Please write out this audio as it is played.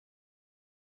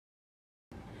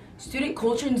student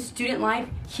culture and student life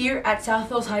here at South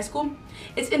Hills High School,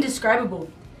 it's indescribable.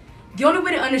 The only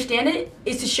way to understand it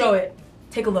is to show it.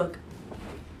 Take a look.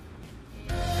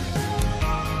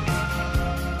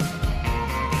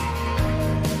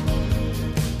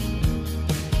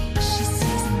 She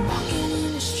sees him walking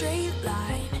in a straight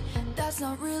line. That's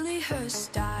not really her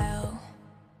style.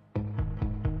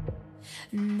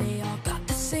 And they all got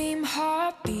the same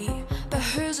heartbeat, but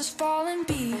hers is falling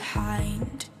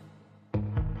behind.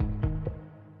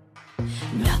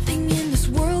 Nothing in this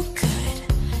world could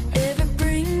ever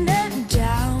bring them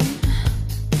down.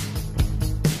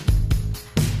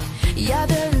 Yeah,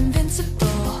 they're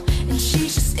invincible, and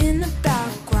she's just in the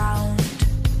background.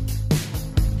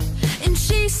 And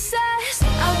she says,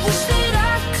 I wish that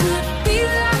I could be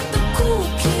like the cool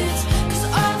kids, 'cause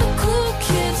all the cool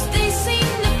kids, they seem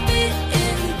to fit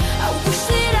in. I wish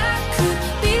that I could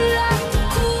be like the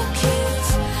cool kids,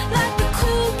 like the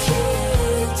cool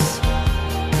kids.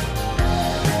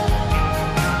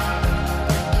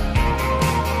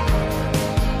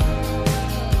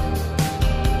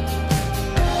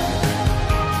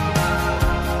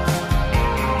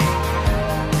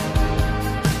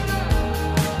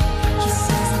 He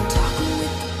says I'm talking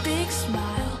with a big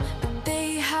smile, but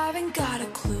they haven't got a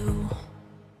clue.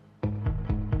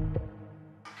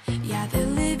 Yeah, they're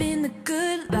living the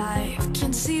good life,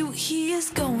 can't see what he is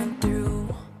going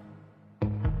through.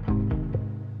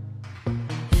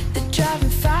 They're driving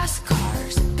fast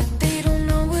cars, but they don't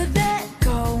know where they're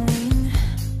going.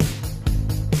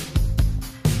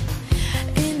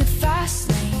 In the fast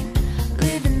lane,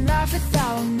 living life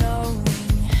without knowing.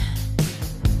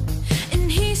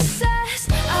 And he says,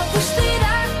 I wish that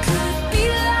I could be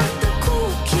like the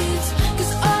cool kids,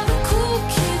 'cause all the cool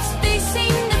kids, they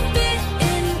seem to fit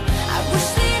in. I wish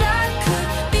that I could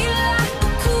be like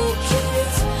the cool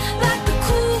kids, like the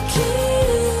cool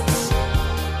kids.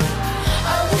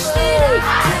 I wish that I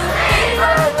could be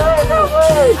like the cool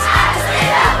kids, 'cause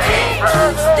all the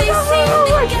cool kids, they seem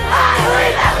to get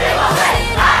it. I wish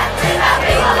that I could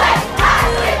be like the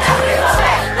cool kids,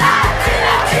 like the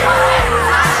cool kids.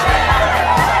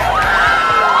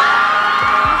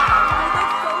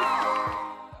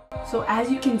 So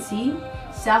as you can see,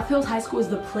 South Hills High School is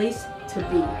the place to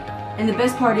be. And the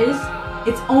best part is,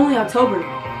 it's only October.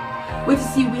 Wait to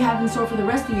see what we have in store for the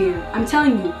rest of the year. I'm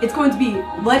telling you, it's going to be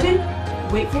legend,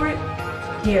 wait for it,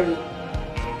 Gary.